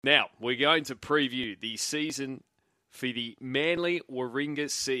Now, we're going to preview the season for the Manly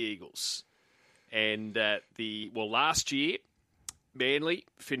Warringah Sea Eagles. And last year, Manly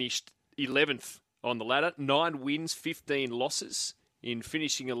finished 11th on the ladder. 9 wins, 15 losses in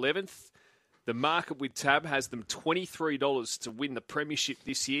finishing 11th. The market with Tab has them $23 to win the premiership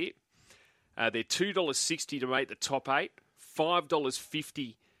this year. They're $2.60 to make the top 8,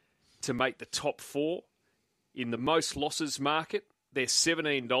 $5.50 to make the top 4. In the most losses market, they're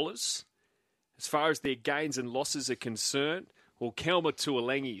 $17. As far as their gains and losses are concerned, well, Kelma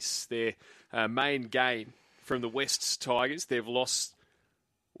Tuolangi's their main gain from the Wests Tigers. They've lost,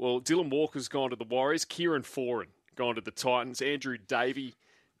 Dylan Walker's gone to the Warriors, Kieran Foran gone to the Titans, Andrew Davey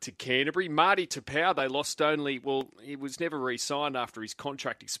to Canterbury. Marty Tapau, they lost only, he was never re-signed after his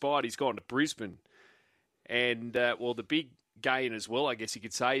contract expired. He's gone to Brisbane. And, the big gain as well, I guess you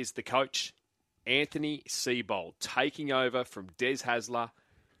could say, is the coach, Anthony Seibold, taking over from Des Hasler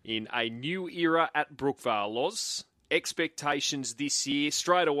in a new era at Brookvale. Loz, expectations this year.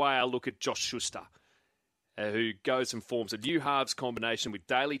 Straight away, I look at Josh Schuster, who goes and forms a new halves combination with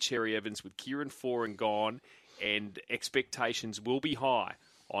Daly Cherry Evans, with Kieran Foran gone, and expectations will be high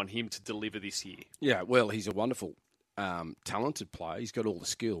on him to deliver this year. Yeah, well, he's a wonderful, talented player. He's got all the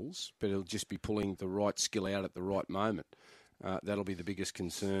skills, but he'll just be pulling the right skill out at the right moment. That'll be the biggest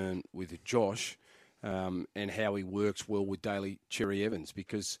concern with Josh and how he works well with Daly Cherry Evans,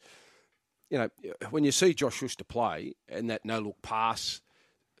 because, when you see Josh Schuster play and that no-look pass,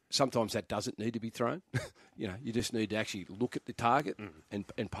 sometimes that doesn't need to be thrown. You just need to actually look at the target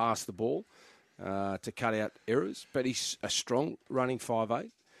and pass the ball to cut out errors. But he's a strong running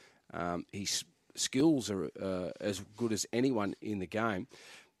 5'8". His skills are as good as anyone in the game.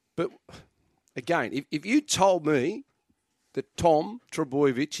 But, again, if you told me that Tom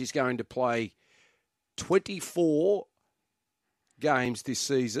Trbojevic is going to play 24 games this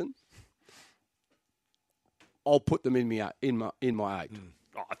season, I'll put them in my 8.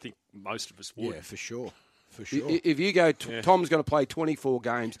 I think most of us would. Yeah, for sure. If you go, Tom's going to play 24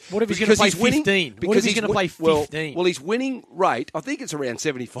 games. What if he's going to play 15? What if he's going to play 15? Well, his winning rate, I think it's around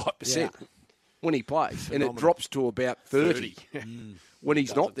 75% when he plays, and it drops to about 30 when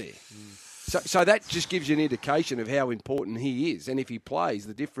he's not there. So that just gives you an indication of how important he is, and if he plays,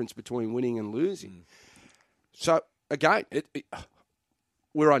 the difference between winning and losing. So, again,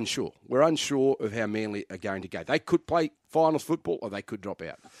 we're unsure. We're unsure of how Manly are going to go. They could play finals football or they could drop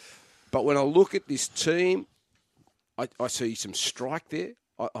out. But when I look at this team, I see some strike there.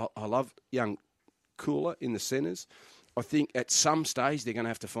 I love young Cooler in the centres. I think at some stage they're going to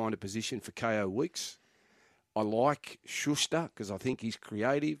have to find a position for K.O. Weeks. I like Schuster because I think he's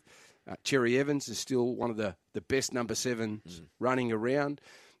creative. Cherry Evans is still one of the best number 7s running around.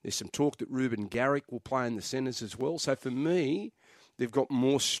 There's some talk that Ruben Garrick will play in the centres as well. So for me, they've got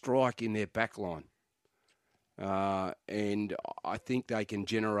more strike in their back line. And I think they can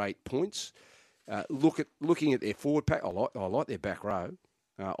generate points. Looking at their forward pack, I like their back row.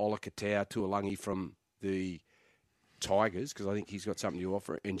 Ola Katau, Tuolangi from the Tigers, because I think he's got something to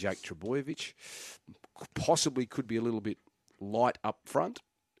offer, and Jake Trbojevic. Possibly could be a little bit light up front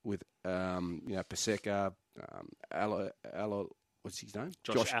with Paseka, what's his name?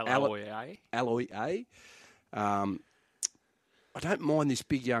 Josh Aloiai. Aloiai. I don't mind this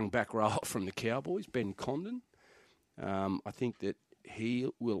big young back row from the Cowboys, Ben Condon. I think that he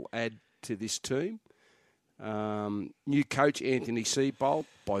will add to this team. New coach Anthony Seibold,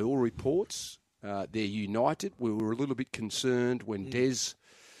 by all reports, they're united. We were a little bit concerned when Des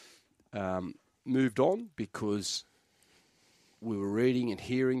moved on because we were reading and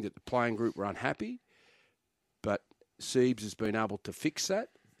hearing that the playing group were unhappy. But Siebes has been able to fix that.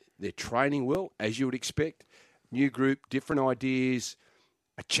 They're training well, as you would expect. New group, different ideas.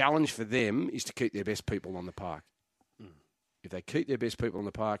 A challenge for them is to keep their best people on the park. If they keep their best people on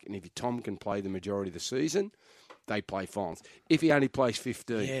the park, and if Tom can play the majority of the season, they play finals. If he only plays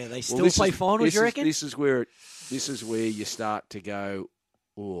 15, they still play finals. You reckon? This is where you start to go,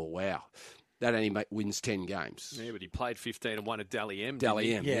 oh wow, that only wins 10 games. Yeah, but he played 15 and won at Dally M.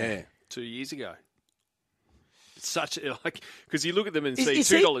 Dally M, yeah, 2 years ago. It's such because you look at them and see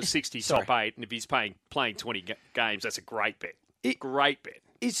 $2.60 top 8, and if he's playing 20 games, that's a great bet. Great bet.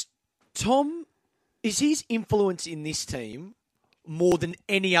 Is his influence in this team more than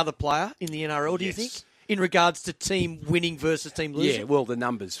any other player in the NRL, do you think, in regards to team winning versus team losing? Yeah, well, the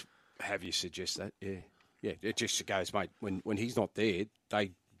numbers have you suggest that, Yeah, it just goes, mate, when he's not there,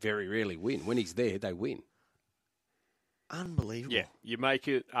 they very rarely win. When he's there, they win. Unbelievable. Yeah, you make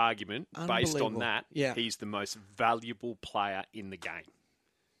an argument based on that. Yeah. He's the most valuable player in the game.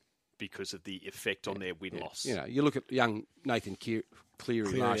 because of the effect on their win-loss. You know, you look at young Nathan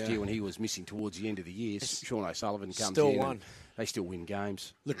Cleary last year when he was missing towards the end of the year. Sean O'Sullivan comes still in. won. And they still win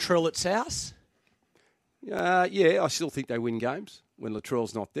games. Latrell at South? Yeah, I still think they win games when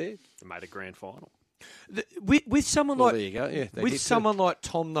Latrell's not there. They made a grand final. With someone there you go. Yeah, with someone like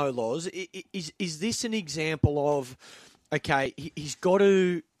Tom No Laws, is this an example of, okay, he's got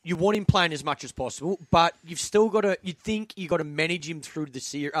to, you want him playing as much as possible, but you've still got to, you think you got to manage him through the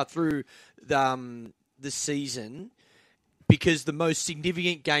season, because the most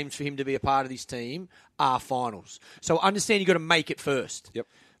significant games for him to be a part of this team are finals. So understand you've got to make it first. Yep.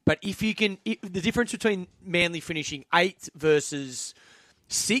 But if you can, the difference between Manly finishing 8th versus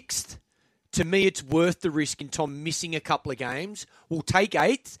 6th, to me, it's worth the risk in Tom missing a couple of games. We'll take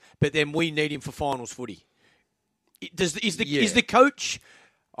 8th, but then we need him for finals footy. Is the coach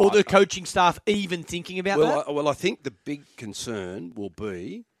or the coaching staff even thinking about that? Well, I think the big concern will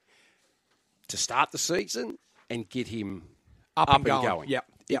be to start the season and get him up and going. Yep.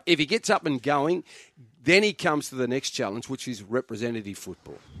 If he gets up and going, then he comes to the next challenge, which is representative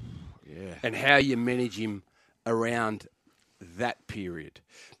football. Yeah. And how you manage him around that period.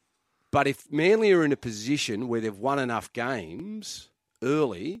 But if Manly are in a position where they've won enough games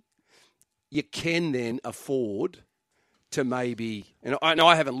early, you can then afford to maybe... And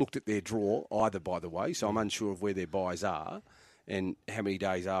I haven't looked at their draw either, by the way, so I'm unsure of where their buys are and how many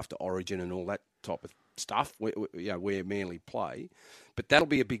days after Origin and all that type of stuff, where Manly play. But that'll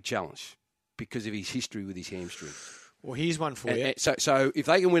be a big challenge because of his history with his hamstring. Well, here's one for you. So if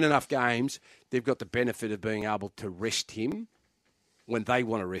they can win enough games, they've got the benefit of being able to rest him when they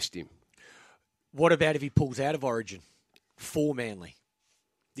want to rest him. What about if he pulls out of Origin for Manly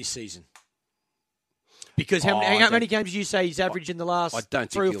this season? Because how many games do you say he's averaged in the last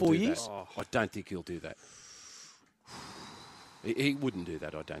 3 or 4 years? I don't think he'll do that. He wouldn't do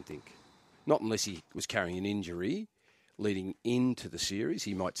that, I don't think. Not unless he was carrying an injury leading into the series.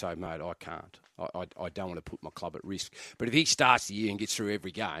 He might say, mate, I can't. I don't want to put my club at risk. But if he starts the year and gets through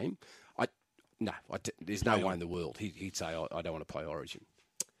every game, there's no way in the world he'd say, I don't want to play Origin.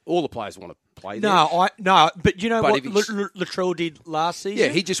 All the players want to play there. But you know what Latrell did last season? Yeah,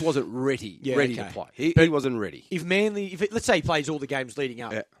 he just wasn't ready to play. He wasn't ready. If Manly, let's say he plays all the games leading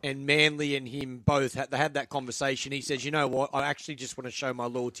up, and Manly and him both had that conversation, he says, you know what, I actually just want to show my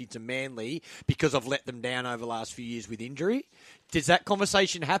loyalty to Manly because I've let them down over the last few years with injury. Does that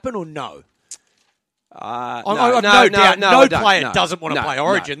conversation happen or no? No player doesn't want to play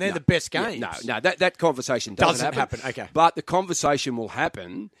Origin. They're the best games. That conversation doesn't happen. Okay. But the conversation will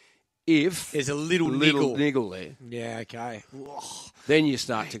happen if there's a little niggle there. Yeah, okay. Then you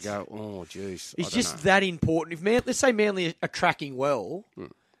start to go, oh, jeez. It's just that important. If let's say Manly are tracking well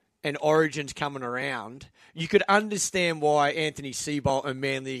and Origin's coming around, you could understand why Anthony Seibold and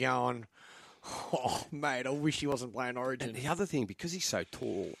Manly are going, oh, mate, I wish he wasn't playing Origin. And the other thing, because he's so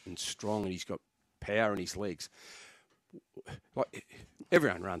tall and strong and he's got power in his legs. Like,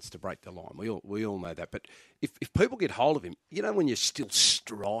 everyone runs to break the line. We all know that. But if people get hold of him, you know when you're still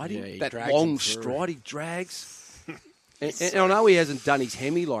striding, that long stride he drags. and I know he hasn't done his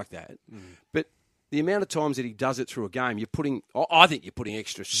hemi like that, but the amount of times that he does it through a game, I think you're putting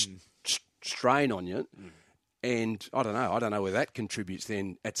extra strain on you. And I don't know where that contributes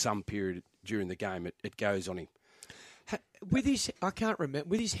then at some period during the game. It goes on him. With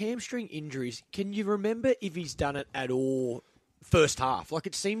his hamstring injuries, can you remember if he's done it at all first half? Like,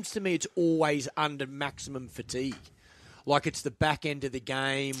 it seems to me it's always under maximum fatigue. Like, it's the back end of the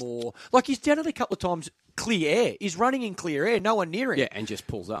game, or like he's done it a couple of times. Clear air. He's running in clear air. No one near him. Yeah, and just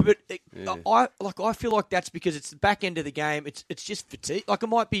pulls up. But I feel like that's because it's the back end of the game. It's just fatigue. Like, it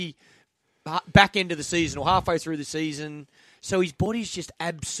might be back end of the season or halfway through the season. So his body's just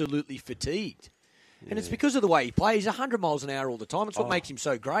absolutely fatigued. And it's because of the way he plays. 100 miles an hour all the time. It's what makes him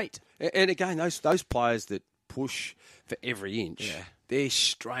so great. And again, those players that push for every inch, they're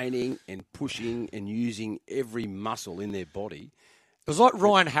straining and pushing and using every muscle in their body. It was like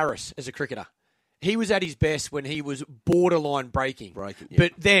Ryan Harris as a cricketer. He was at his best when he was borderline breaking.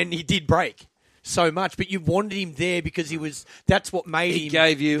 But then he did break so much. But you wanted him there because that's what made him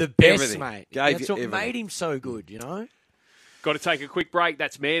gave you the best, everything. mate. That's what made him so good, you know? Got to take a quick break.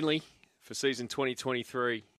 That's Manly for season 2023.